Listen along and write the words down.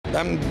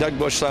I'm Doug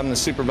Bush. I'm the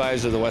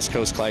supervisor of the West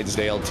Coast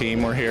Clydesdale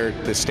team. We're here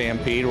at the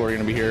Stampede. We're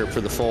going to be here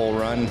for the full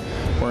run.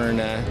 We're in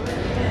a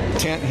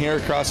tent here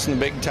across from the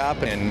big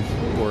top, and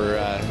we're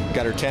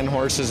got our 10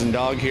 horses and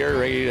dog here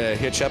ready to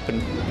hitch up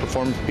and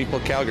perform for people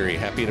of Calgary.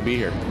 Happy to be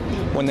here.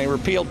 When they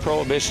repealed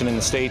Prohibition in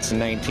the States in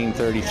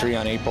 1933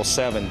 on April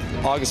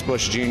 7th, August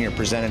Bush Jr.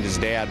 presented his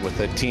dad with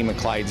a team of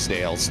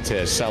Clydesdales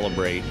to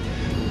celebrate.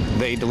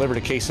 They delivered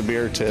a case of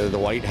beer to the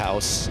White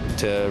House,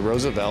 to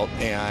Roosevelt,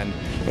 and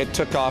it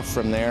took off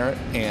from there.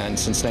 And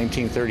since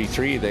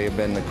 1933, they've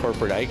been the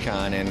corporate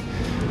icon, and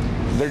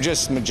they're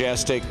just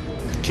majestic.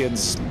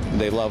 Kids,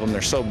 they love them.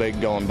 They're so big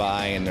going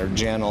by, and they're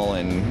gentle,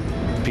 and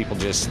people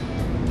just,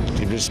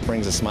 it just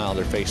brings a smile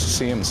to their face to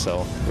see them.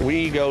 So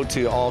we go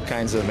to all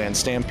kinds of events,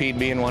 Stampede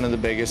being one of the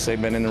biggest.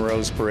 They've been in the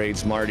Rose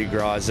Parades, Mardi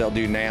Gras, they'll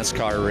do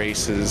NASCAR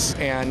races,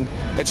 and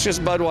it's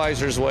just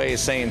Budweiser's way of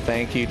saying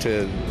thank you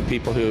to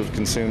people who have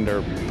consumed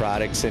our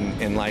products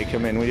and like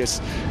them. And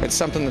it's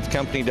something that the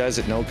company does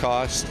at no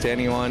cost to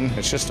anyone.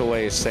 It's just a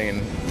way of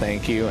saying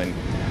thank you and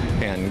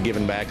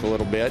giving back a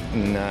little bit.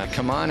 And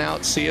come on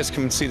out, see us,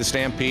 come and see the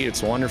Stampede.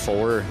 It's wonderful.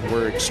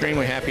 We're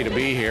extremely happy to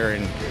be here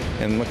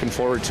and looking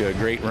forward to a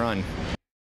great run.